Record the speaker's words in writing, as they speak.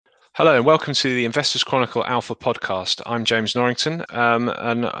Hello and welcome to the Investors Chronicle Alpha podcast. I'm James Norrington,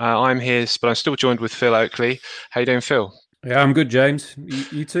 and I'm here, but I'm still joined with Phil Oakley. How you doing, Phil? Yeah, I'm good, James.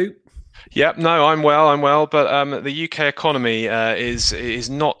 You too? Yep, no, I'm well. I'm well, but the UK economy is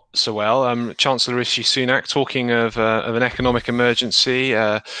not so well. Chancellor Rishi Sunak talking of an economic emergency.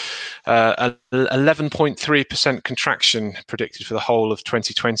 11.3% contraction predicted for the whole of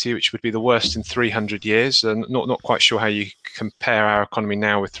 2020, which would be the worst in 300 years. And not quite sure how you compare our economy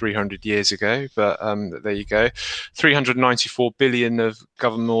now with 300 years ago, but there you go. 394 billion of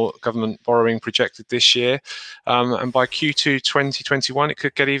government borrowing projected this year, and by Q2 2021, it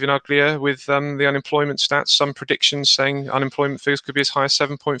could get even uglier with the unemployment stats. Some predictions saying unemployment figures could be as high as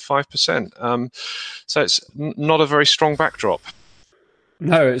 7.5%. So it's not a very strong backdrop.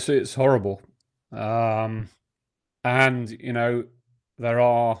 No, it's horrible. Um, and there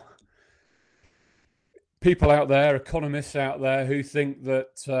are people out there, economists out there, who think that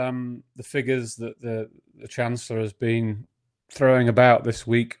the figures that the Chancellor has been throwing about this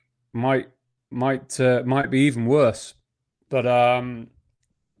week might be even worse. But I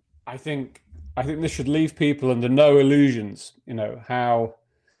think this should leave people under no illusions. How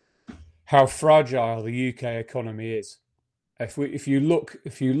fragile the UK economy is. If you look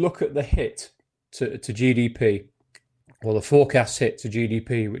at the hit to GDP, or the forecast hit to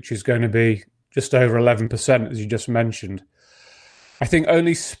GDP, which is going to be just over 11%, as you just mentioned, I think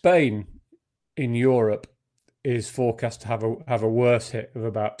only Spain in Europe is forecast to have a worse hit of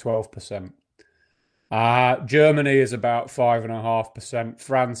about 12%. Germany is about 5.5%.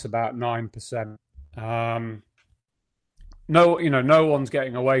 France about 9%. No one's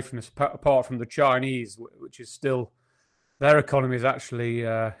getting away from this apart from the Chinese, which is still their economy is actually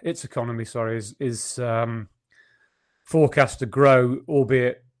its economy, sorry, is forecast to grow,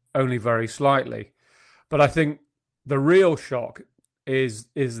 albeit only very slightly. But I think the real shock is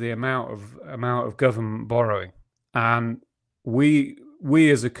the amount of government borrowing, and we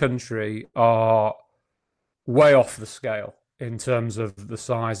as a country are way off the scale in terms of the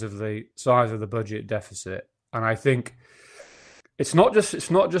size of the budget deficit. And I think it's not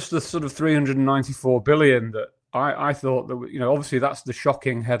just the sort of 394 billion that I thought that, obviously that's the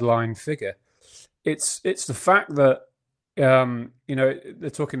shocking headline figure. It's the fact that they're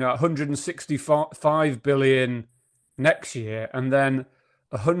talking about 165 billion next year, and then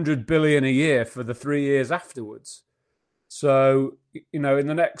 100 billion a year for the 3 years afterwards. So in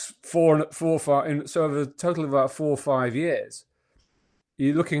the next so over a total of about 4 or 5 years,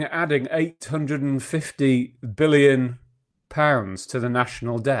 you're looking at adding 850 billion pounds to the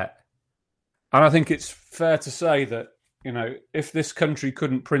national debt. And I think it's fair to say that, if this country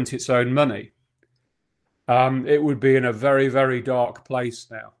couldn't print its own money, it would be in a very, very dark place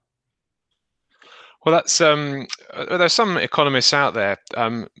now. Well, there's some economists out there,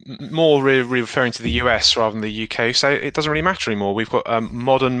 more referring to the US rather than the UK, so it doesn't really matter anymore. We've got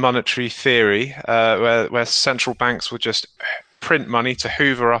modern monetary theory, where central banks will just print money to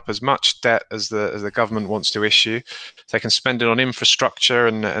hoover up as much debt as the government wants to issue. They can spend it on infrastructure,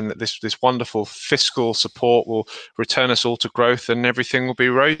 and this wonderful fiscal support will return us all to growth, and everything will be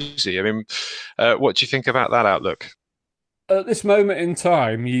rosy. I mean, what do you think about that outlook? At this moment in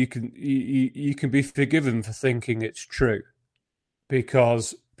time, you can be forgiven for thinking it's true,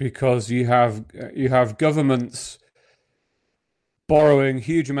 because you have governments borrowing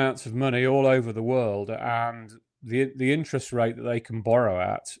huge amounts of money all over the world, and the interest rate that they can borrow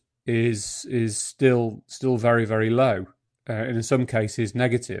at is still very, very low, and in some cases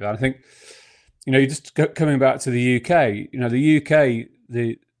negative. And I think, you just coming back to the UK,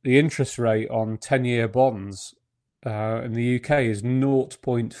 the interest rate on 10-year bonds in the UK is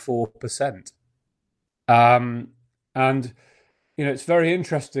 0.4%. And it's very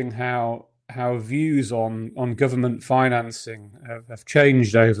interesting how views on government financing have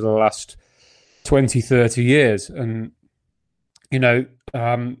changed over the last 20, 30 years. And Bill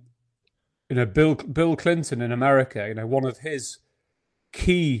Clinton in America, one of his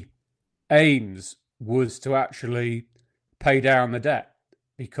key aims was to actually pay down the debt,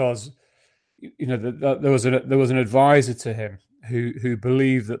 because there was an advisor to him who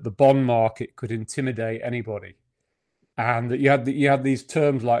believed that the bond market could intimidate anybody, and that you had these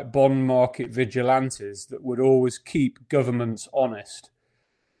terms like bond market vigilantes that would always keep governments honest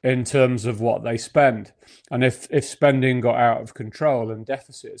in terms of what they spend. And if spending got out of control and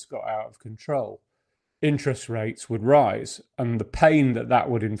deficits got out of control, interest rates would rise, and the pain that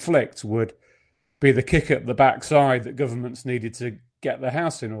would inflict would be the kick at the backside that governments needed to get their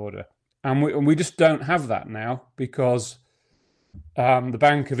house in order. And we just don't have that now, because the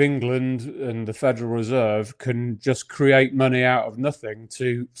Bank of England and the Federal Reserve can just create money out of nothing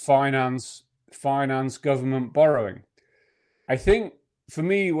to finance government borrowing. I think for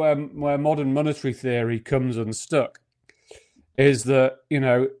me, where modern monetary theory comes unstuck is that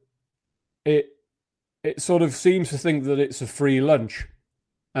it it sort of seems to think that it's a free lunch,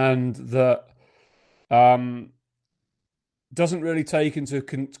 and that um, doesn't really take into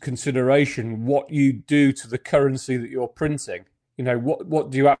consideration what you do to the currency that you're printing.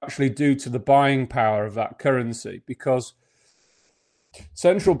 What do you actually do to the buying power of that currency? Because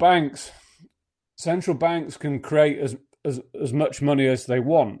central banks central banks can create as much money as they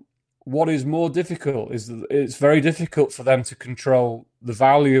want. What is more difficult is that it's very difficult for them to control the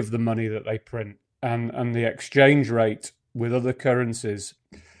value of the money that they print, and the exchange rate with other currencies.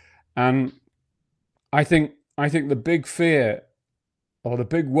 And I think the big fear, or the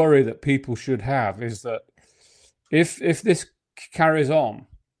big worry that people should have, is that if this carries on,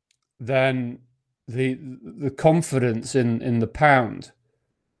 then the confidence in the pound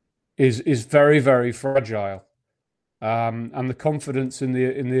is very, very fragile, and the confidence in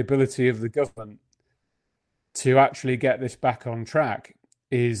the ability of the government to actually get this back on track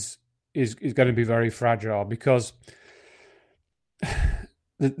is going to be very fragile, because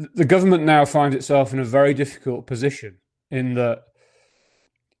the government now finds itself in a very difficult position, in that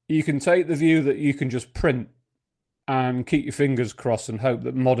you can take the view that you can just print and keep your fingers crossed and hope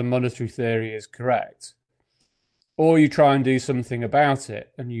that modern monetary theory is correct, or you try and do something about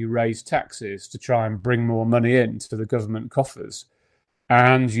it and you raise taxes to try and bring more money into the government coffers,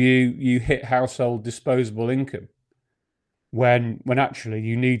 and you hit household disposable income when actually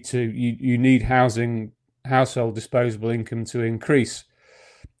you need household disposable income to increase.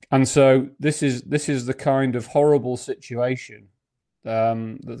 And so this is the kind of horrible situation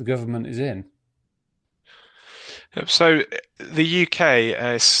that the government is in. So the UK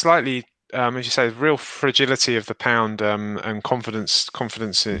is slightly, as you say, real fragility of the pound, and confidence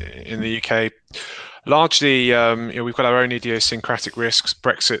in the UK. Largely, we've got our own idiosyncratic risks,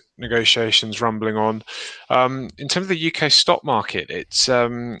 Brexit negotiations rumbling on. In terms of the UK stock market, it's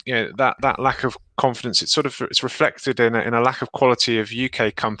that lack of confidence. It's reflected in a lack of quality of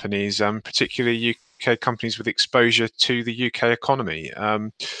UK companies, particularly UK companies with exposure to the UK economy.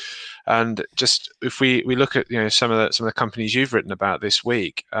 And just if we look at some of the companies you've written about this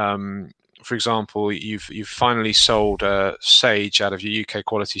week, for example, you've finally sold Sage out of your UK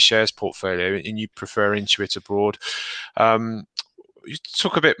quality shares portfolio, and you prefer Intuit abroad. You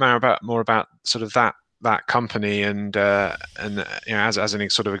talk a bit more about sort of that company, and as an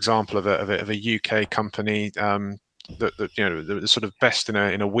sort of example of a UK company that the sort of best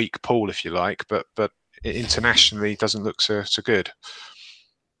in a weak pool, if you like, but internationally doesn't look so good.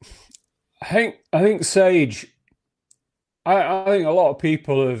 I think Sage. I think a lot of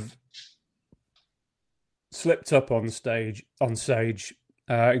people have slipped up on Sage,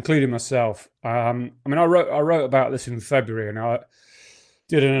 including myself. I mean, I wrote about this in February, and I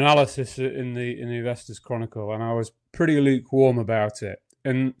did an analysis in the Investors Chronicle, and I was pretty lukewarm about it.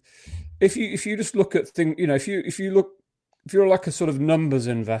 And if you just look at things, if you're like a sort of numbers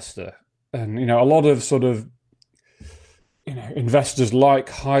investor, and a lot of sort of investors like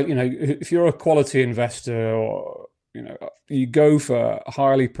high, if you're a quality investor, or you go for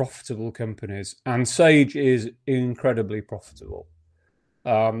highly profitable companies, and Sage is incredibly profitable.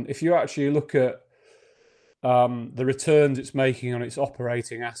 If you actually look at the returns it's making on its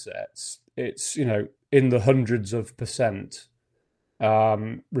operating assets, it's in the hundreds of percent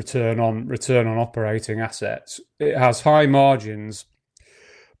return on operating assets. It has high margins,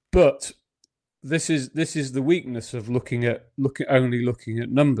 but this is the weakness of only looking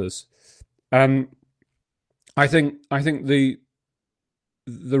at numbers. I think the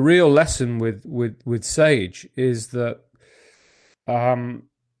real lesson with Sage is that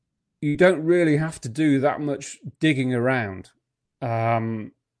you don't really have to do that much digging around,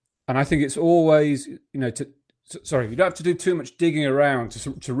 and I think it's always you don't have to do too much digging around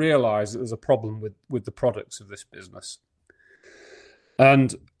to realize that there's a problem with the products of this business.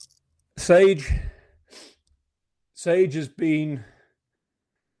 And Sage has been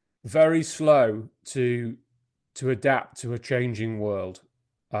very slow to adapt to a changing world.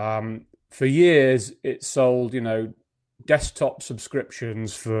 For years, it sold, desktop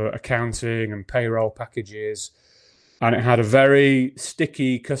subscriptions for accounting and payroll packages, and it had a very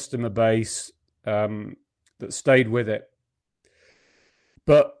sticky customer base that stayed with it.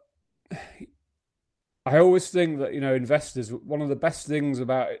 But I always think that investors, one of the best things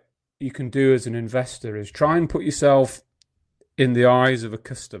about it you can do as an investor is try and put yourself in the eyes of a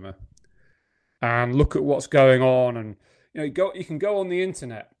customer and look at what's going on, and you can go on the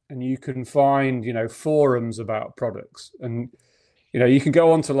internet and you can find, forums about products, and you can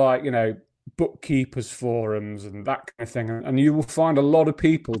go on to bookkeepers forums and that kind of thing, and you will find a lot of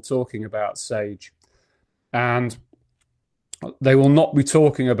people talking about Sage, and they will not be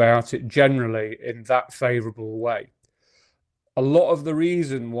talking about it generally in that favorable way. A lot of the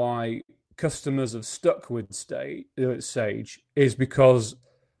reason why customers have stuck with Sage is because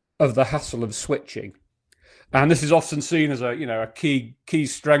of the hassle of switching. And this is often seen as a key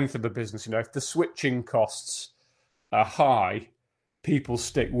strength of the business. If the switching costs are high, people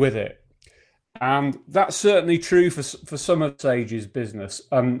stick with it. And that's certainly true for some of Sage's business.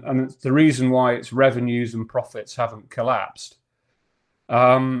 And it's the reason why its revenues and profits haven't collapsed.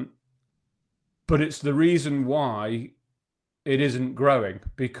 But it's the reason why it isn't growing,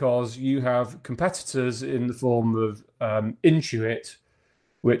 because you have competitors in the form of Intuit,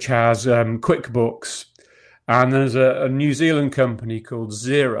 which has QuickBooks, and there's a New Zealand company called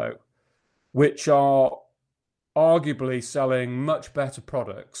Xero, which are arguably selling much better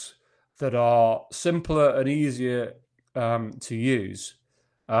products that are simpler and easier to use.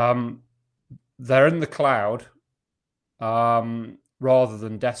 They're in the cloud rather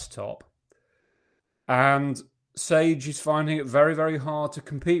than desktop. And Sage is finding it very, very hard to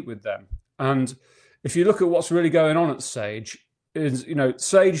compete with them. And if you look at what's really going on at Sage,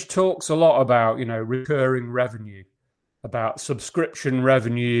 Sage talks a lot about, recurring revenue, about subscription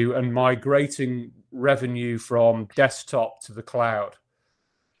revenue and migrating revenue from desktop to the cloud.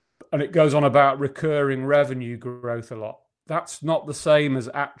 And it goes on about recurring revenue growth a lot. That's not the same as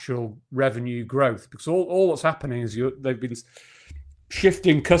actual revenue growth, because all that's happening is they've been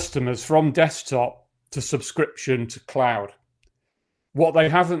shifting customers from desktop to subscription to cloud. What they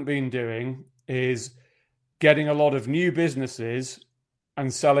haven't been doing is getting a lot of new businesses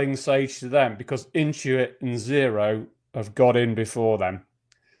and selling Sage to them, because Intuit and Xero have got in before them.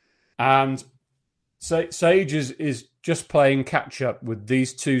 And Sage is just playing catch up with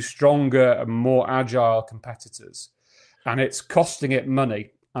these two stronger and more agile competitors. And it's costing it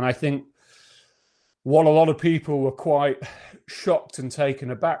money. And I think what a lot of people were quite shocked and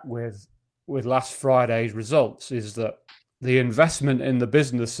taken aback with last Friday's results is that the investment in the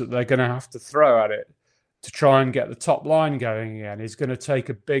business that they're going to have to throw at it to try and get the top line going again is going to take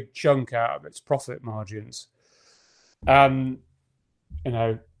a big chunk out of its profit margins. For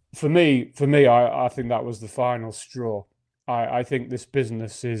me, I think that was the final straw. I think this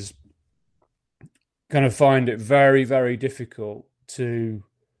business is going to find it very, very difficult to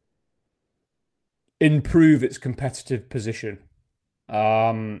improve its competitive position.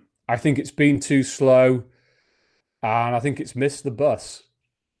 I think it's been too slow, and I think it's missed the bus.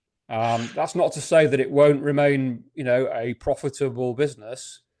 That's not to say that it won't remain, a profitable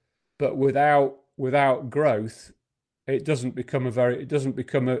business, but without growth, it doesn't become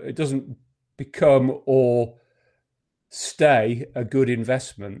or stay a good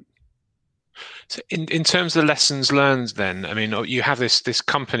investment. So in terms of the lessons learned, then, I mean, you have this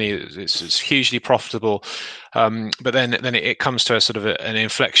company it's hugely profitable, but then it comes to a sort of an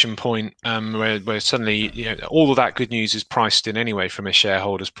inflection point where suddenly all of that good news is priced in anyway from a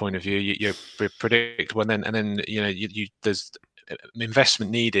shareholder's point of view. You're predictable, and then there's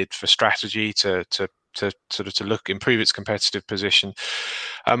investment needed for strategy to improve its competitive position.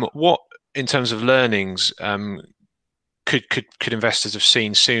 What in terms of learnings? Could investors have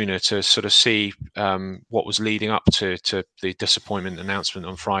seen sooner to sort of see what was leading up to the disappointment announcement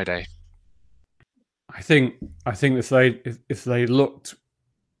on Friday? I think if they'd looked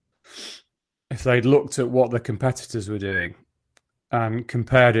at what the competitors were doing and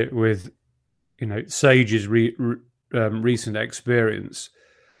compared it with Sage's recent experience,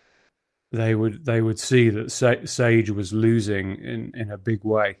 they would see that Sage was losing in a big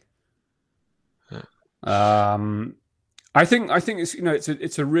way. Yeah. I think it's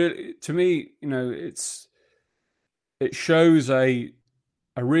it's a real, to me, it shows a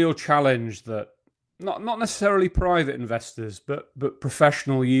real challenge that not necessarily private investors but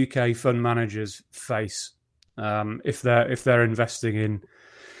professional UK fund managers face if they're investing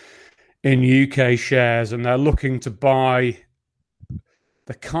in UK shares, and they're looking to buy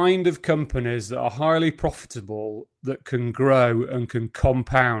the kind of companies that are highly profitable, that can grow and can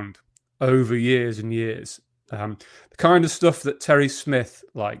compound over years and years. The kind of stuff that Terry Smith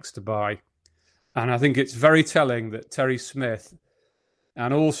likes to buy. And I think it's very telling that Terry Smith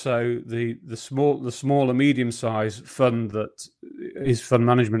and also the smaller medium-sized fund that his fund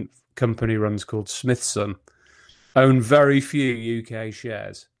management company runs called Smithson own very few UK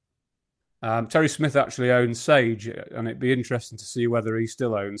shares. Terry Smith actually owns Sage, and it'd be interesting to see whether he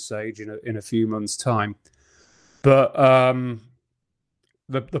still owns Sage in a few months' time. But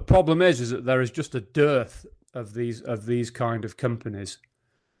the problem is that there is just a dearth of these kind of companies,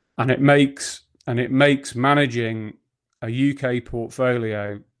 and it makes managing a UK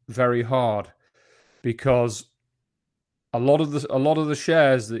portfolio very hard, because a lot of the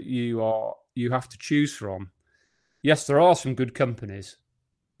shares that you have to choose from. Yes, there are some good companies,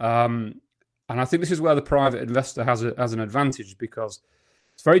 and I think this is where the private investor has an advantage, because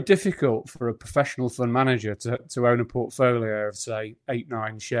it's very difficult for a professional fund manager to own a portfolio of, say,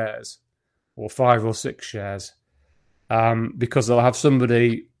 8-9 shares or 5 or 6 shares, because they'll have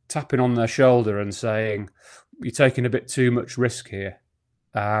somebody tapping on their shoulder and saying, "You're taking a bit too much risk here,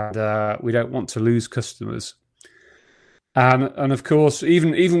 and we don't want to lose customers." And of course,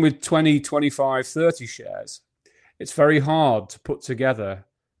 even with 20, 25, 30 shares, it's very hard to put together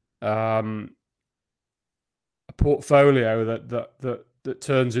a portfolio that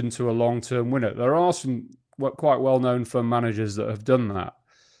turns into a long-term winner. There are some quite well-known fund managers that have done that,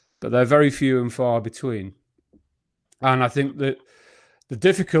 but they're very few and far between. And I think that the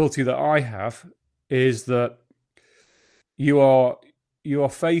difficulty that I have is that you are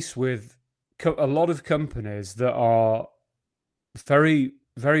faced with a lot of companies that are very,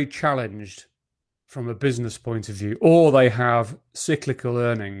 very challenged from a business point of view, or they have cyclical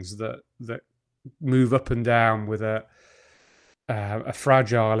earnings that move up and down with a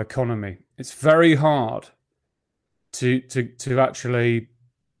fragile economy. It's very hard to actually,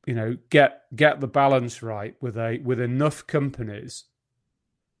 get the balance right with enough companies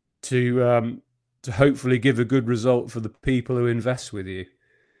to hopefully give a good result for the people who invest with you.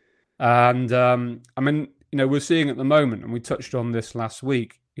 And I mean, we're seeing at the moment, and we touched on this last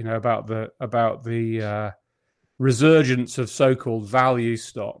week, about the resurgence of so-called value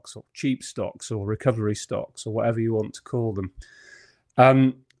stocks or cheap stocks or recovery stocks or whatever you want to call them.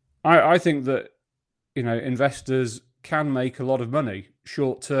 I think that investors can make a lot of money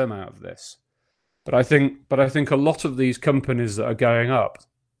short term out of this, but I think a lot of these companies that are going up,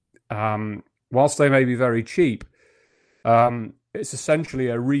 whilst they may be very cheap, it's essentially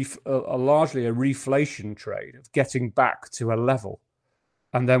a largely a reflation trade of getting back to a level,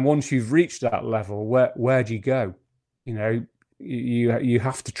 and then once you've reached that level, where do you go? You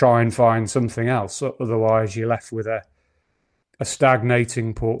have to try and find something else, otherwise you're left with a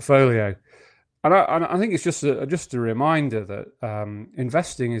stagnating portfolio. And I think it's just a reminder that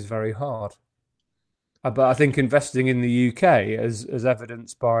investing is very hard. But I think investing in the UK, as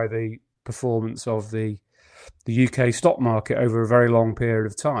evidenced by the performance of the UK stock market over a very long period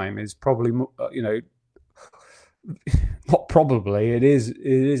of time, is probably, not probably, it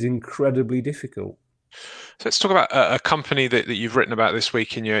is incredibly difficult. So let's talk about a company that you've written about this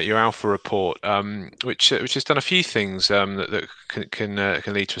week in your Alpha report, which has done a few things that can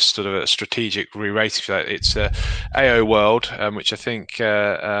lead to a sort of a strategic re-rating. It's AO World, which I think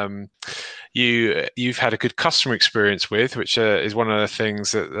you've had a good customer experience with, which is one of the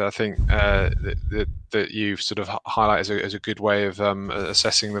things that I think that you've sort of highlighted as a good way of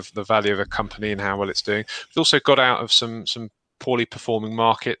assessing the value of a company and how well it's doing. We've also got out of some poorly performing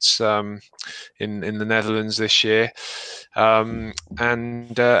markets in the Netherlands this year, and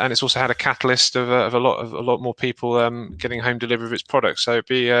it's also had a catalyst of a lot more people getting home delivery of its products. So it'd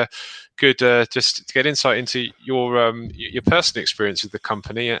be good just to get insight into your personal experience with the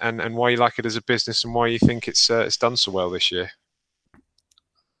company and why you like it as a business and why you think it's done so well this year.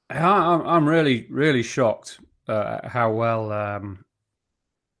 I'm really, really shocked at how well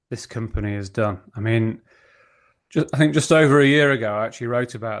this company has done. I mean, I think just over a year ago, I actually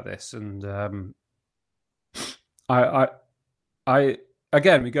wrote about this, and I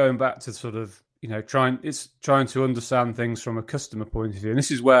again, we're going back to sort of trying to understand things from a customer point of view, and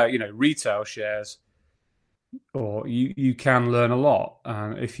this is where retail shares, or you can learn a lot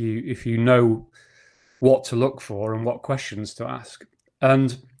if you know what to look for and what questions to ask.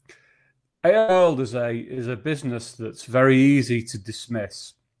 And AO World is a business that's very easy to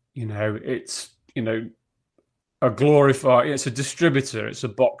dismiss. It's it's a distributor, it's a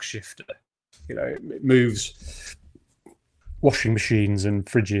box shifter. It moves washing machines and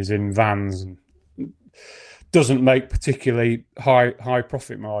fridges in vans and doesn't make particularly high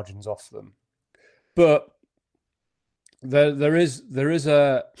profit margins off them. But there is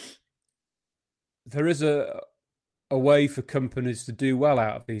a way for companies to do well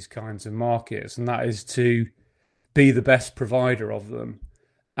out of these kinds of markets, and that is to be the best provider of them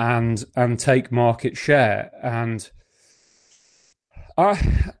and take market share. And I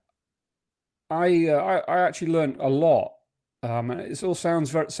actually learned a lot. It all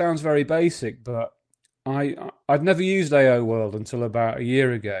sounds very basic, but I'd never used AO World until about a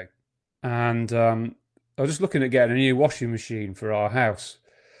year ago, and I was just looking at getting a new washing machine for our house,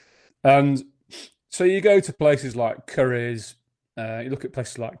 and so you go to places like Curry's, you look at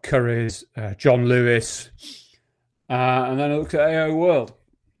places like Curry's, John Lewis, and then I looked at AO World,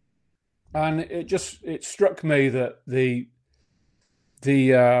 and it struck me that the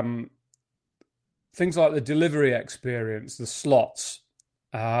things like the delivery experience, the slots,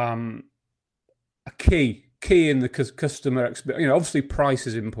 are key in the customer experience. Obviously price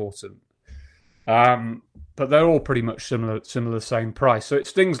is important, but they're all pretty much similar, same price. So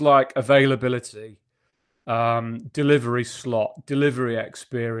it's things like availability, delivery slot, delivery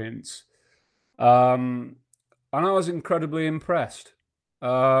experience, and I was incredibly impressed.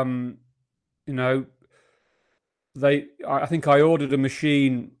 I think I ordered a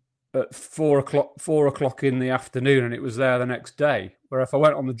machine at 4 o'clock in the afternoon, and it was there the next day. Where if I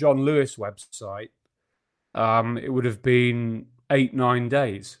went on the John Lewis website, it would have been 8-9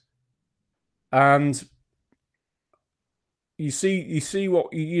 days. And you see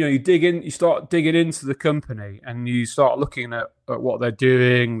what you dig in. You start digging into the company, and you start looking at what they're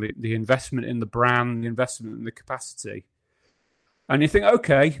doing, the investment in the brand, the investment in the capacity, and you think,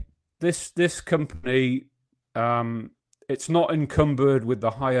 okay, this company, it's not encumbered with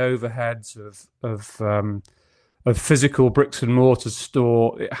the high overheads of physical bricks and mortar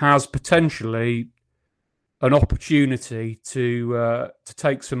store. It has potentially an opportunity to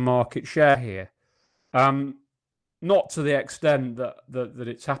take some market share here. Not to the extent that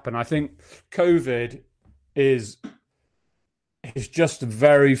it's happened. I think COVID is just a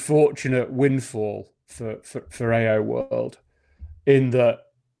very fortunate windfall for AO World, in that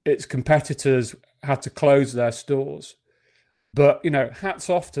its competitors had to close their stores. But hats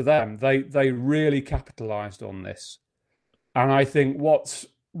off to them. They really capitalized on this. And I think what's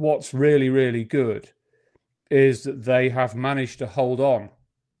really, really good is that they have managed to hold on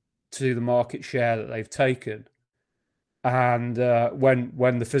to the market share that they've taken. And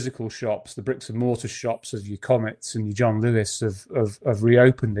when the physical shops, the bricks and mortar shops of your Comets and your John Lewis have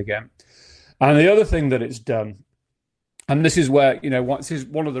reopened again. And the other thing that it's done, and this is where, this is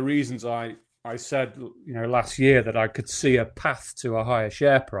one of the reasons I said, last year that I could see a path to a higher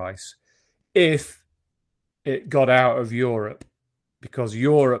share price if it got out of Europe, because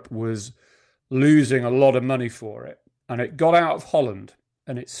Europe was losing a lot of money for it. And it got out of Holland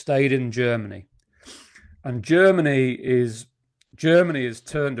and it stayed in Germany. And Germany is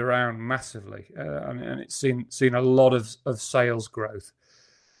turned around massively, and it's seen a lot of sales growth,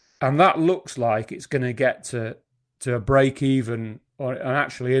 and that looks like it's going to get to a break even and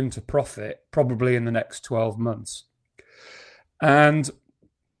actually into profit probably in the next 12 months. And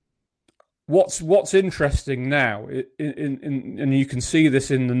what's interesting now, and you can see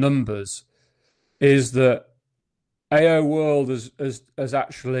this in the numbers, is that AO World has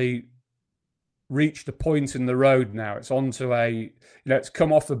actually reached a point in the road now. It's onto it's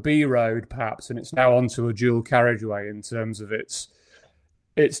come off a B road perhaps, and it's now onto a dual carriageway in terms of its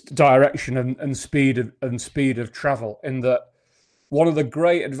direction and speed of travel. In that, one of the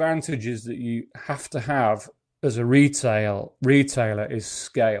great advantages that you have to have as a retailer is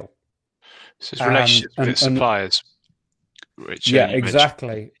scale. So it's relationships with its suppliers. Which, yeah,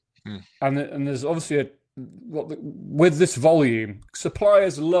 exactly. And there's obviously with this volume,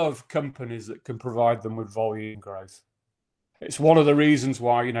 suppliers love companies that can provide them with volume growth. It's one of the reasons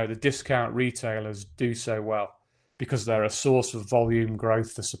why the discount retailers do so well, because they're a source of volume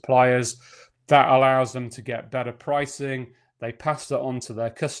growth for suppliers. That allows them to get better pricing. They pass that on to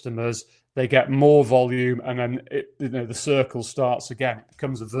their customers. They get more volume, and then the circle starts again. It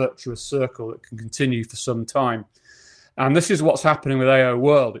becomes a virtuous circle that can continue for some time. And this is what's happening with AO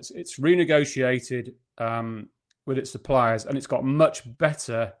World. It's renegotiated with its suppliers, and it's got much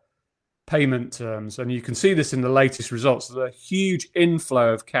better payment terms. And you can see this in the latest results. There's a huge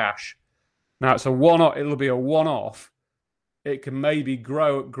inflow of cash. Now it's it'll be a one-off. It can maybe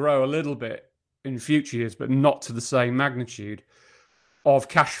grow a little bit in future years, but not to the same magnitude of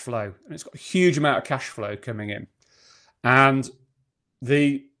cash flow. And it's got a huge amount of cash flow coming in. And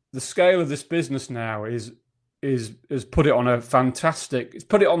the scale of this business now is put it on it's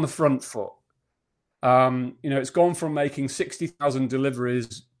put it on the front foot. It's gone from making 60,000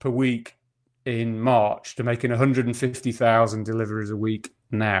 deliveries per week in March to making 150,000 deliveries a week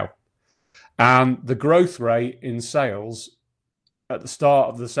now. And the growth rate in sales at the start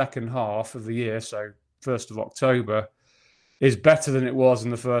of the second half of the year, so 1st of October, is better than it was in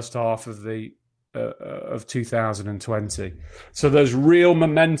the first half of 2020. So there's real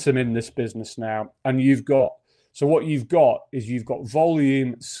momentum in this business now, and what you've got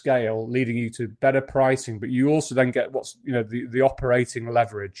volume, scale leading you to better pricing, but you also then get the operating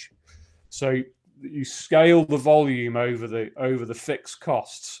leverage. So you scale the volume over the fixed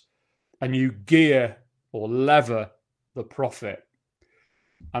costs, and you gear or lever the profit.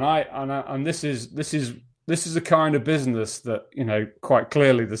 And this is a kind of business that, you know, quite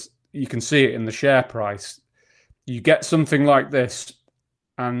clearly you can see it in the share price. You get something like this,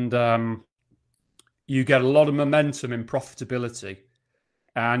 and you get a lot of momentum in profitability,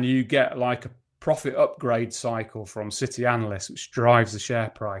 and you get like a profit upgrade cycle from City Analysts, which drives the share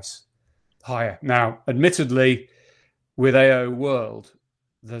price higher. Now, admittedly, with AO World,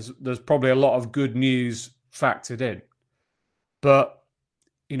 there's probably a lot of good news factored in, but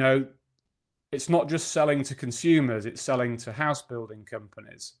you know, it's not just selling to consumers; it's selling to house building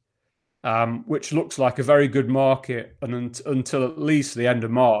companies, which looks like a very good market until at least the end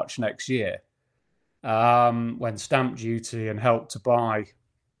of March next year, when stamp duty and Help to Buy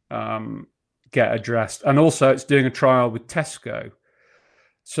get addressed. And also it's doing a trial with Tesco.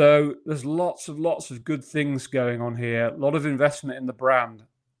 So there's lots of good things going on here, a lot of investment in the brand.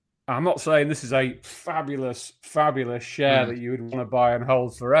 I'm not saying this is a fabulous share that you would want to buy and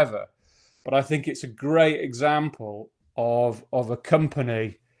hold forever, but I think it's a great example of a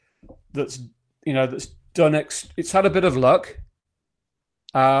company that's done it's had a bit of luck,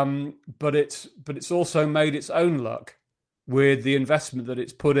 but it's also made its own luck with the investment that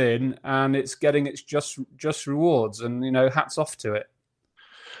it's put in, and it's getting its just rewards, and you know, hats off to it.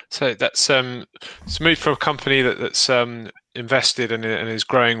 So that's it's moved from a company that's invested and is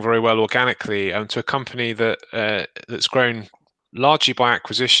growing very well organically, to a company that's grown largely by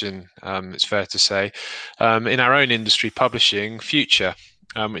acquisition. It's fair to say, in our own industry, publishing, Future,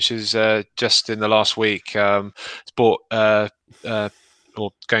 which is just in the last week, it's bought or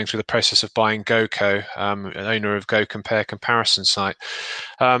going through the process of buying GoCo, an owner of Go Compare comparison site.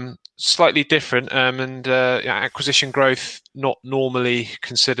 Slightly different, and acquisition growth not normally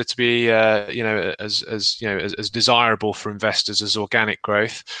considered to be as desirable for investors as organic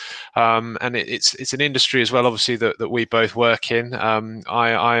growth, and it's an industry as well, obviously, that we both work in.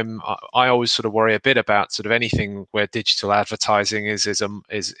 I always sort of worry a bit about sort of anything where digital advertising is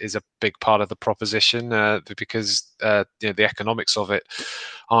a big part of the proposition, because the economics of it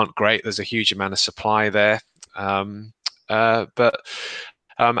aren't great. There's a huge amount of supply there, but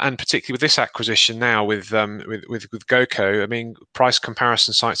and particularly with this acquisition now with GoCo, I mean, price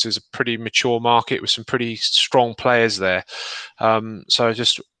comparison sites is a pretty mature market with some pretty strong players there. So I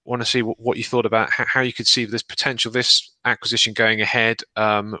just want to see what you thought about how you could see this acquisition going ahead,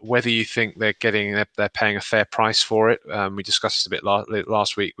 whether you think they're paying a fair price for it. We discussed this a bit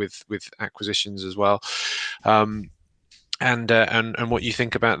last week with acquisitions as well. And what you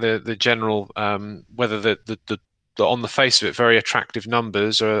think about the general, whether the on the face of it, very attractive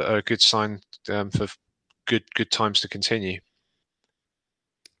numbers are a good sign for good times to continue.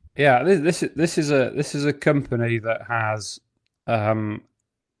 Yeah, this is a company that has,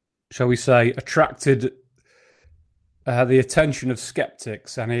 shall we say, attracted the attention of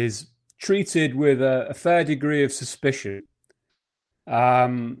skeptics, and is treated with a fair degree of suspicion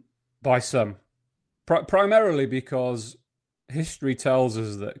by some, primarily because history tells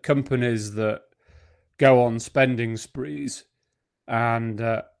us that companies that go on spending sprees and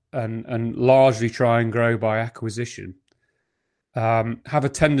largely try and grow by acquisition have a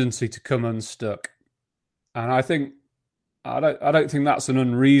tendency to come unstuck, and I don't think that's an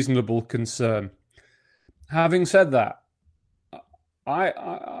unreasonable concern. Having said that, I've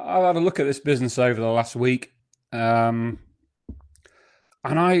had a look at this business over the last week, and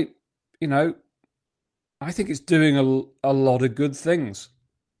I think it's doing a lot of good things.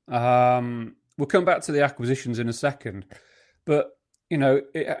 We'll come back to the acquisitions in a second, but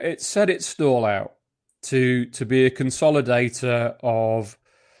it set its stall out to be a consolidator of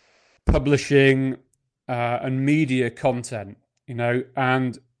publishing and media content,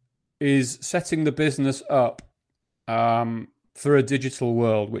 and is setting the business up for a digital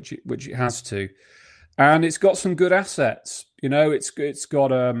world, which it has to, and it's got some good assets. It's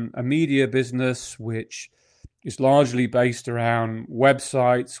got a media business which is largely based around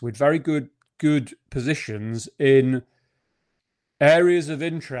websites with very good positions in areas of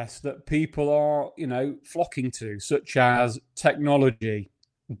interest that people are, flocking to, such as technology,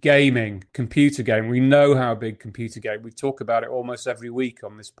 gaming, computer game. We know how big computer game. We talk about it almost every week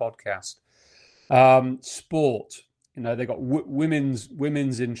on this podcast. Sport, they've got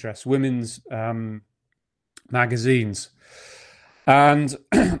women's interests, women's magazines, and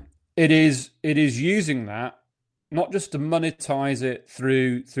it is using that not just to monetize it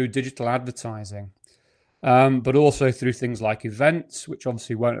through digital advertising, but also through things like events, which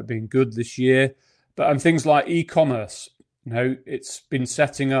obviously won't have been good this year, and things like e-commerce. It's been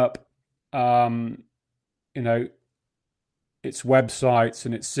setting up um, you know, its websites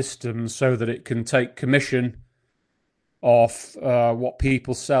and its systems so that it can take commission off what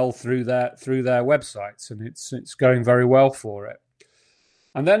people sell through their websites, and it's going very well for it.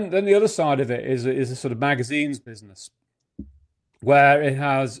 And then the other side of it is a sort of magazines business, where it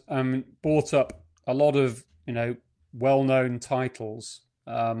has bought up a lot of well-known titles,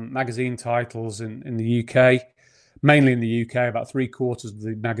 magazine titles in the UK, mainly in the UK. About 3/4 of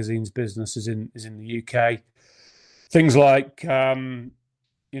the magazines business is in the UK. Things like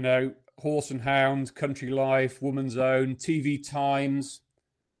Horse and Hound, Country Life, Woman's Own, TV Times,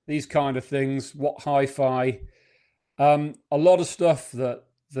 these kind of things. What Hi-Fi, a lot of stuff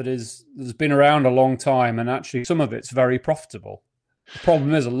that's been around a long time, and actually some of it's very profitable. The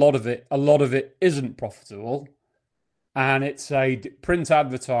problem is a lot of it isn't profitable, and print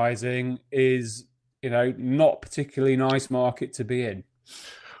advertising is not particularly nice market to be in.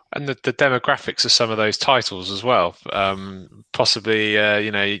 And the demographics of some of those titles as well. Possibly, are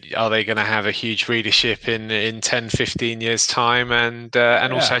they going to have a huge readership in 10, 15 years' time? And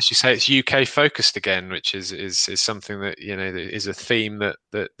also, as you say, it's UK focused again, which is something that is a theme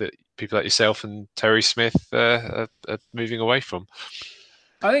that people like yourself and Terry Smith are moving away from.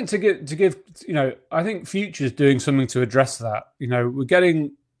 I think to give I think Future's doing something to address that. We're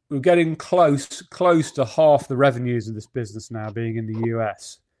getting close to half the revenues of this business now being in the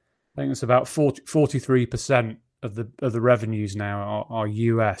US. I think it's about 43% of the revenues now are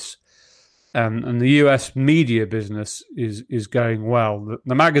US, and the US media business is going well.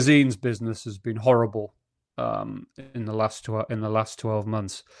 The magazines business has been horrible in the last 12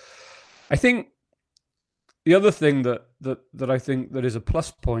 months. I think the other thing that I think that is a plus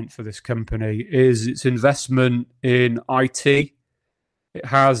point for this company is its investment in IT. It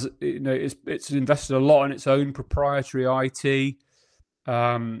has it's invested a lot in its own proprietary IT.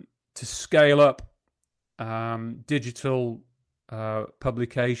 To scale up digital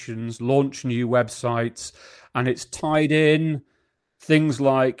publications, launch new websites, and it's tied in things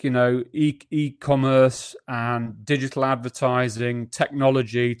like e-commerce and digital advertising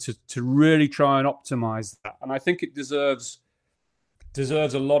technology to really try and optimize that. And I think it deserves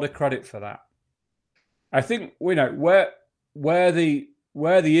a lot of credit for that. I think where the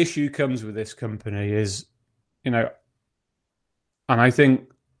issue comes with this company is and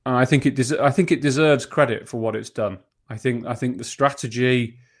I think it deserves credit for what it's done. I think the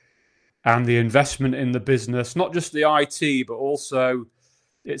strategy and the investment in the business, not just the IT, but also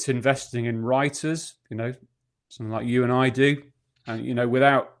it's investing in writers. Something like you and I do, and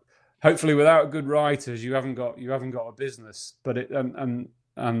without good writers, you haven't got a business. But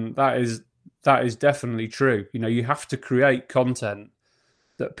that is definitely true. You have to create content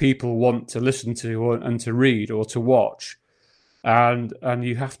that people want to listen to and to read or to watch. And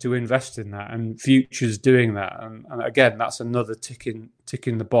you have to invest in that, and Future's doing that, and again, that's another tick in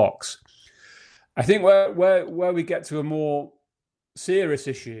the box. I think where we get to a more serious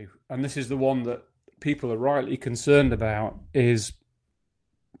issue, and this is the one that people are rightly concerned about, is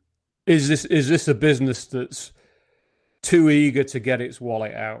this a business that's too eager to get its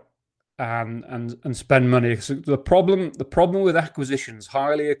wallet out and spend money? So the problem with acquisitions,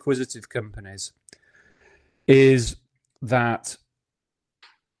 highly acquisitive companies, is that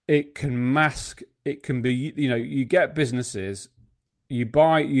it can be, you get businesses, you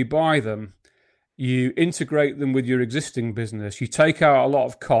buy them, you integrate them with your existing business, you take out a lot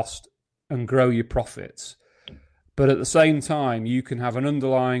of cost and grow your profits. But at the same time, you can have an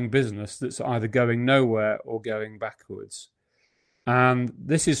underlying business that's either going nowhere or going backwards. And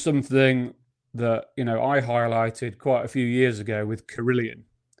this is something that, I highlighted quite a few years ago with Carillion.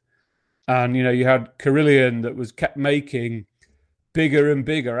 And, you had Carillion that was kept making bigger and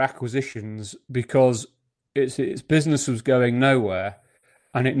bigger acquisitions because its business was going nowhere,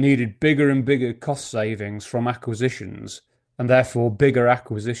 and it needed bigger and bigger cost savings from acquisitions, and therefore bigger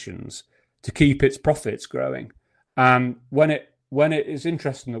acquisitions to keep its profits growing. And when it is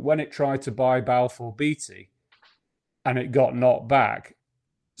interesting that when it tried to buy Balfour Beatty and it got knocked back,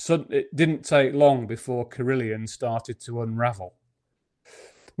 so it didn't take long before Carillion started to unravel.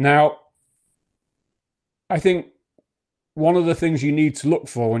 Now, I think one of the things you need to look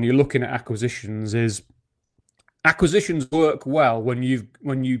for when you're looking at acquisitions is acquisitions work well when you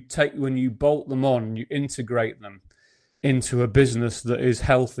bolt them on, you integrate them into a business that is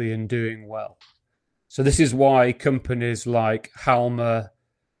healthy and doing well. So this is why companies like Halma,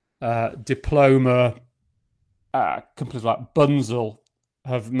 Diploma, companies like Bunzl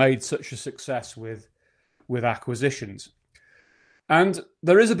have made such a success with acquisitions. And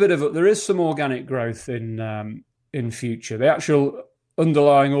there is some organic growth in Future. The actual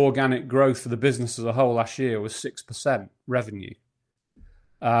underlying organic growth for the business as a whole last year was 6% revenue.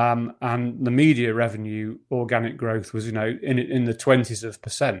 And the media revenue organic growth was, in the 20s of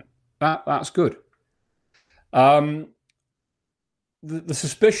percent. That's good. The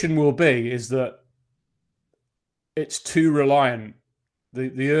suspicion will be is that it's too reliant.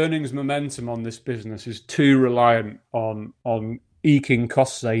 The earnings momentum on this business is too reliant on eking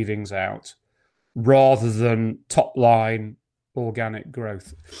cost savings out rather than top line organic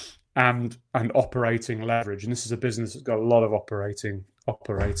growth and operating leverage. And this is a business that's got a lot of operating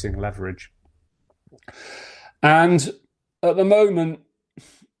leverage. And at the moment,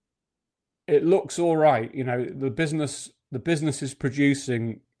 it looks all right. The business is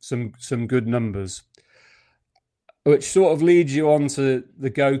producing some good numbers, which sort of leads you on to the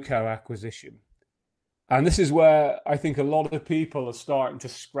GoCo acquisition. And this is where I think a lot of people are starting to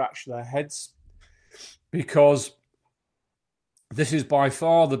scratch their heads, because this is by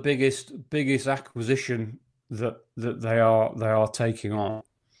far the biggest acquisition that they are taking on.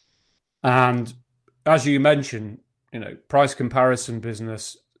 And as you mentioned, price comparison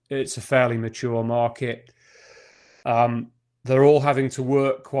business, it's a fairly mature market. They're all having to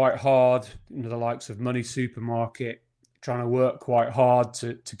work quite hard, the likes of Money Supermarket, trying to work quite hard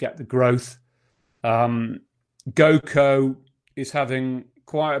to get the growth. GoCo is having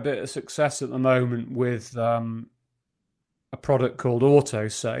quite a bit of success at the moment with a product called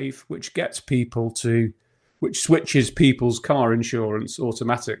AutoSave, which switches people's car insurance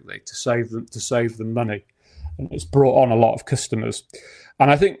automatically to save them money. And it's brought on a lot of customers.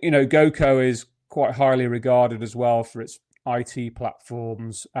 And I think, GoCo is quite highly regarded as well for its IT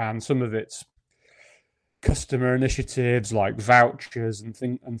platforms and some of its customer initiatives like vouchers and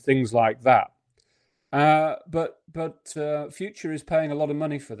things like that. But Future is paying a lot of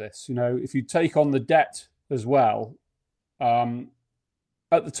money for this. If you take on the debt as well,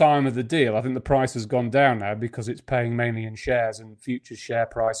 at the time of the deal, I think the price has gone down now because it's paying mainly in shares and Future's share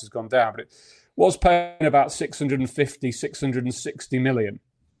price has gone down. But it was paying about 660 million.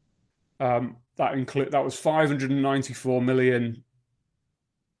 That was 594 million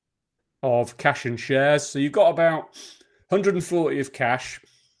of cash and shares. So you've got about 140 of cash,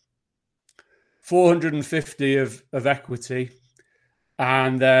 450 of equity,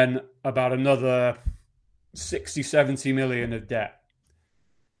 and then about another 60, 70 million of debt.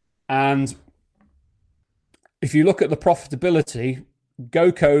 And if you look at the profitability,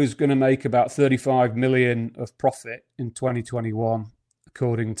 GoCo is going to make about 35 million of profit in 2021,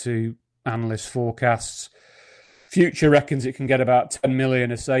 according to analyst forecasts. Future reckons it can get about 10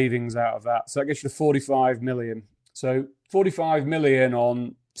 million of savings out of that. So that gets you to 45 million. So 45 million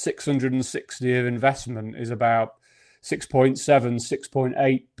on 660 of investment is about 6.7,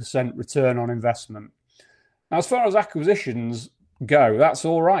 6.8% return on investment. Now, as far as acquisitions go, that's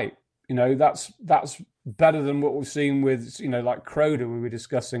all right. That's better than what we've seen with, like Croda we were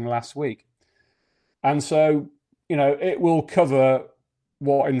discussing last week. And so, it will cover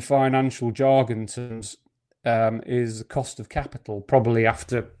what in financial jargon terms is the cost of capital, probably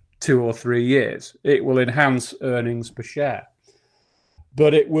after 2 or 3 years. It will enhance earnings per share,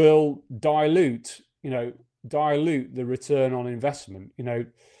 but it will dilute the return on investment.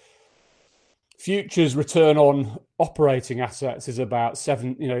 Future's return on operating assets is about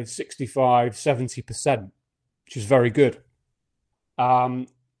 65, 70%, which is very good. And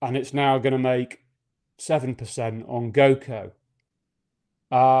it's now going to make 7% on GoCo.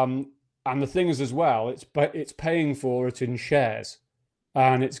 And the thing is as well, it's paying for it in shares,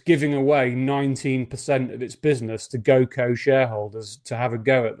 and it's giving away 19% of its business to GoCo shareholders to have a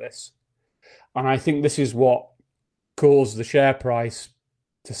go at this. And I think this is what caused the share price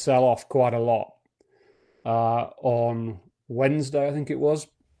to sell off quite a lot on Wednesday, I think it was.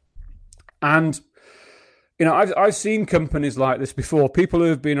 And I've seen companies like this before. People who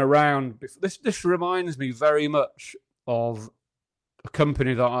have been around before. This reminds me very much of a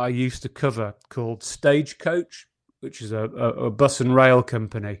company that I used to cover called Stagecoach, which is a bus and rail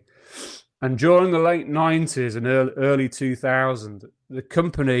company. And during the late 90s and early 2000s, the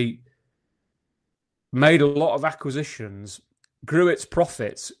company made a lot of acquisitions, grew its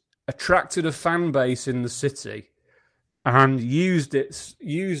profits, attracted a fan base in the city, and used its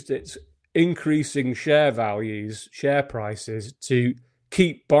increasing share prices to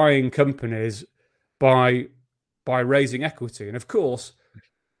keep buying companies by raising equity. And of course,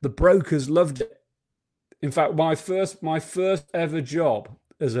 the brokers loved it. In fact, my first ever job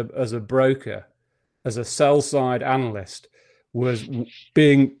as a broker, as a sell side analyst, was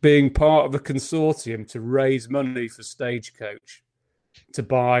being part of a consortium to raise money for Stagecoach to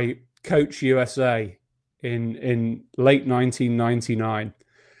buy Coach USA in late 1999,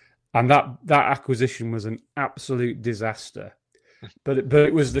 and that acquisition was an absolute disaster. But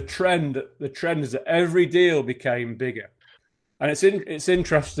it was the trend. The trend is that every deal became bigger, and it's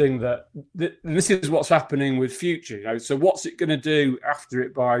interesting that this is what's happening with Future. So what's it going to do after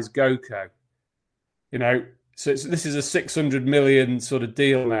it buys GoCo? So this is a 600 million sort of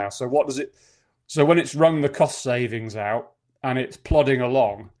deal now. So what does it? So when it's wrung the cost savings out and it's plodding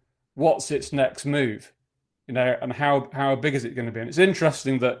along, what's its next move? And how big is it going to be? And it's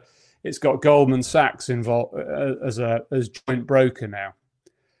interesting that it's got Goldman Sachs involved as joint broker now,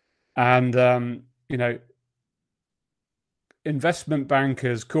 and investment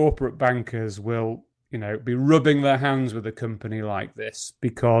bankers, corporate bankers will be rubbing their hands with a company like this,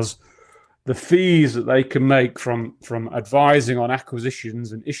 because the fees that they can make from advising on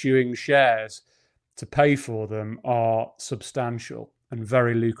acquisitions and issuing shares to pay for them are substantial and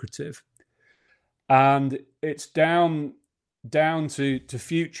very lucrative. And it's down to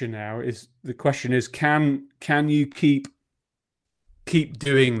Future now. Is the question is can you keep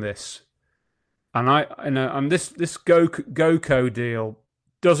doing this? And this GoCo deal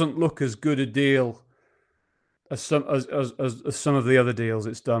doesn't look as good a deal as some of the other deals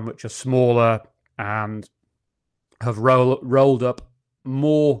it's done, which are smaller and have rolled up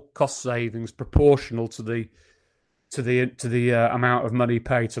more cost savings proportional to the amount of money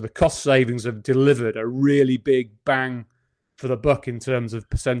paid. So the cost savings have delivered a really big bang for the buck in terms of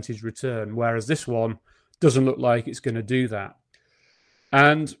percentage return, whereas this one doesn't look like it's going to do that.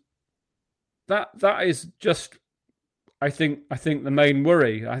 And that is just, I think the main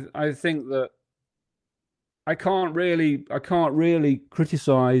worry. I think that I can't really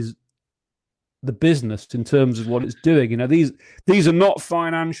criticize the business in terms of what it's doing. These are not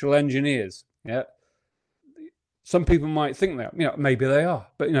financial engineers. Yeah. Some people might think that, maybe they are,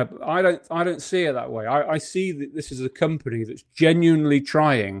 but I don't see it that way. I see that this is a company that's genuinely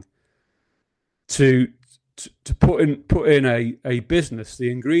trying to put in a business, the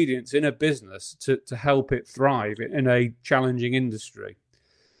ingredients in a business to help it thrive in a challenging industry.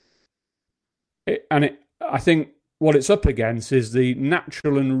 I think what it's up against is the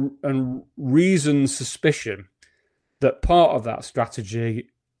natural and reasoned suspicion that part of that strategy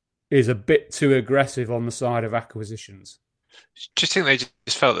is a bit too aggressive on the side of acquisitions. Do you think they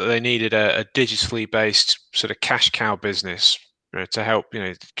just felt that they needed a digitally based sort of cash cow business to help?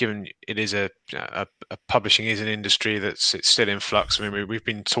 Given it is a publishing is an industry it's still in flux. I mean, we've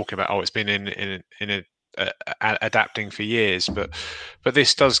been talking about it's been in adapting for years, but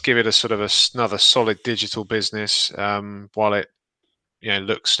this does give it a sort of another solid digital business while it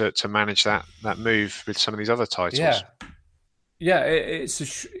looks to manage that move with some of these other titles.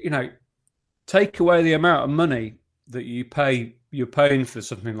 It's take away the amount of money that you're paying for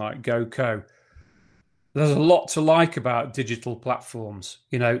something like GoCo. There's a lot to like about digital platforms.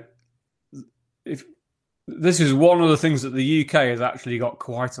 If this is one of the things that the UK has actually got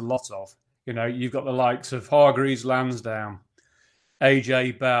quite a lot of. You've got the likes of Hargreaves Lansdown,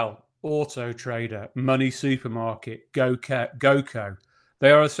 AJ Bell, Auto Trader, Money Supermarket, GoCo.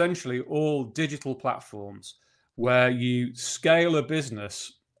 They are essentially all digital platforms where you scale a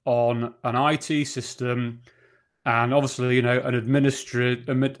business on an IT system and obviously, an administrative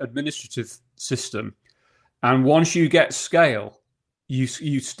system. And once you get scale,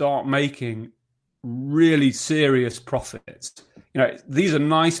 you start making really serious profits. These are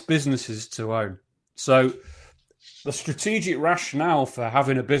nice businesses to own. So the strategic rationale for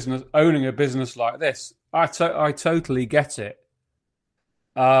owning a business like this, I totally get it.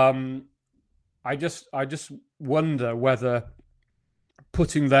 I just wonder whether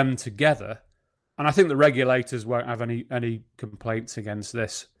putting them together, and I think the regulators won't have any complaints against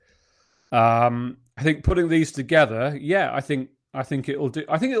this. I think putting these together, I think it'll do.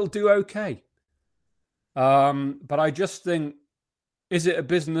 I think it'll do okay. But I just think, is it a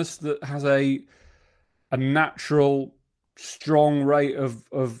business that has a natural, strong rate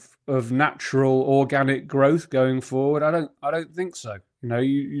of natural organic growth going forward? I don't think so.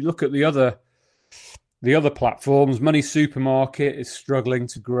 You look at the other platforms. Money Supermarket is struggling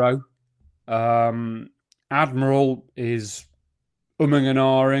to grow. Admiral is umming and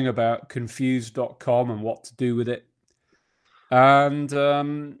ahhing about Confused.com and what to do with it. And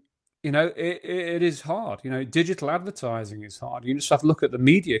it is hard. Digital advertising is hard. You just have to look at the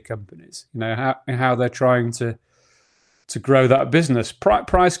media companies. How they're trying to grow that business.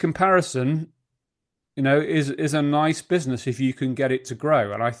 Price comparison, is a nice business if you can get it to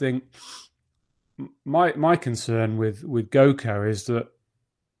grow. And I think my concern with GoCo is that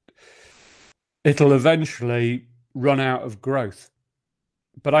it'll eventually run out of growth.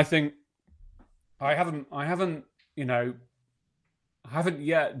 But I think I haven't, I haven't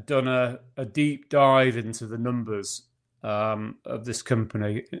yet done a deep dive into the numbers of this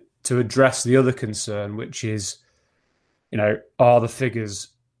company to address the other concern, which is, are the figures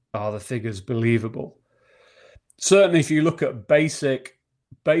believable? Certainly, if you look at basic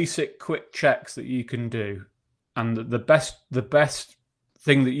quick checks that you can do, and the best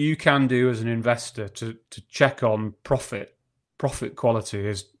thing that you can do as an investor to check on profit quality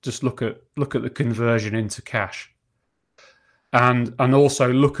is just look at the conversion into cash, and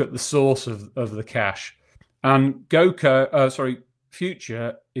also look at the source of the cash. And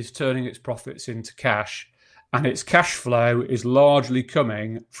Future is turning its profits into cash, and its cash flow is largely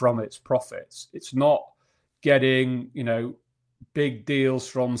coming from its profits. It's not getting, big deals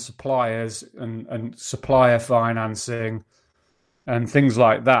from suppliers and supplier financing and things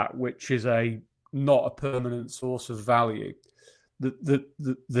like that, which is not a permanent source of value.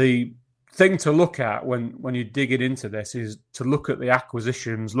 The thing to look at when you're digging into this is to look at the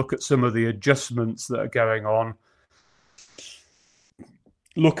acquisitions, look at some of the adjustments that are going on,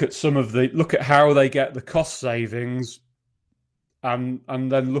 look at how they get the cost savings, and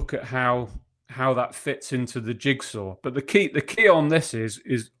then look at how that fits into the jigsaw. But the key on this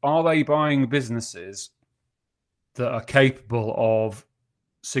is are they buying businesses that are capable of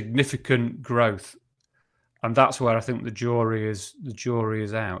significant growth? And that's where I think the jury is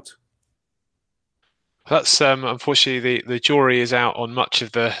out. That's unfortunately the jury is out on much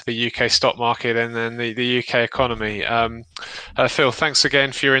of the UK stock market and then the UK economy. Phil, thanks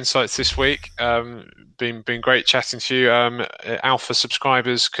again for your insights this week. Been great chatting to you. Alpha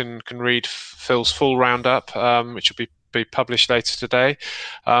subscribers can read Phil's full roundup, which will be published later today.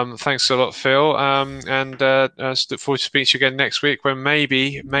 Thanks a lot, Phil. And look forward to speaking to you again next week, when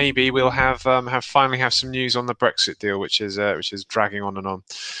maybe we'll have finally have some news on the Brexit deal, which is dragging on and on.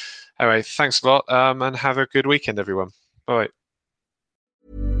 Anyway, thanks a lot, and have a good weekend, everyone. Bye.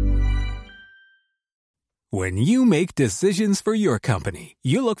 When you make decisions for your company,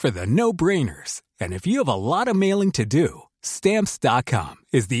 you look for the no-brainers. And if you have a lot of mailing to do, Stamps.com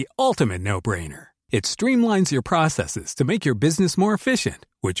is the ultimate no-brainer. It streamlines your processes to make your business more efficient,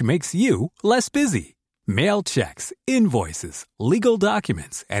 which makes you less busy. Mail checks, invoices, legal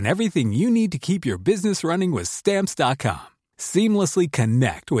documents, and everything you need to keep your business running with Stamps.com. Seamlessly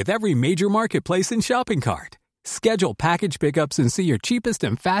connect with every major marketplace and shopping cart. Schedule package pickups and see your cheapest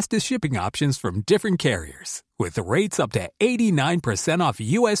and fastest shipping options from different carriers, with rates up to 89% off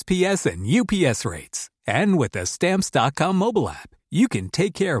USPS and UPS rates. And with the Stamps.com mobile app, you can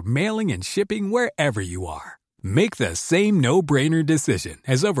take care of mailing and shipping wherever you are. Make the same no-brainer decision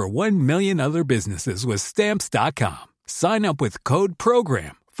as over 1 million other businesses with Stamps.com. Sign up with code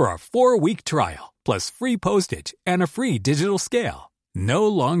PROGRAM for a 4-week trial, plus free postage and a free digital scale. No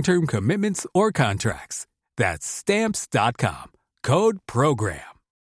long-term commitments or contracts. That's Stamps.com. Code PROGRAM.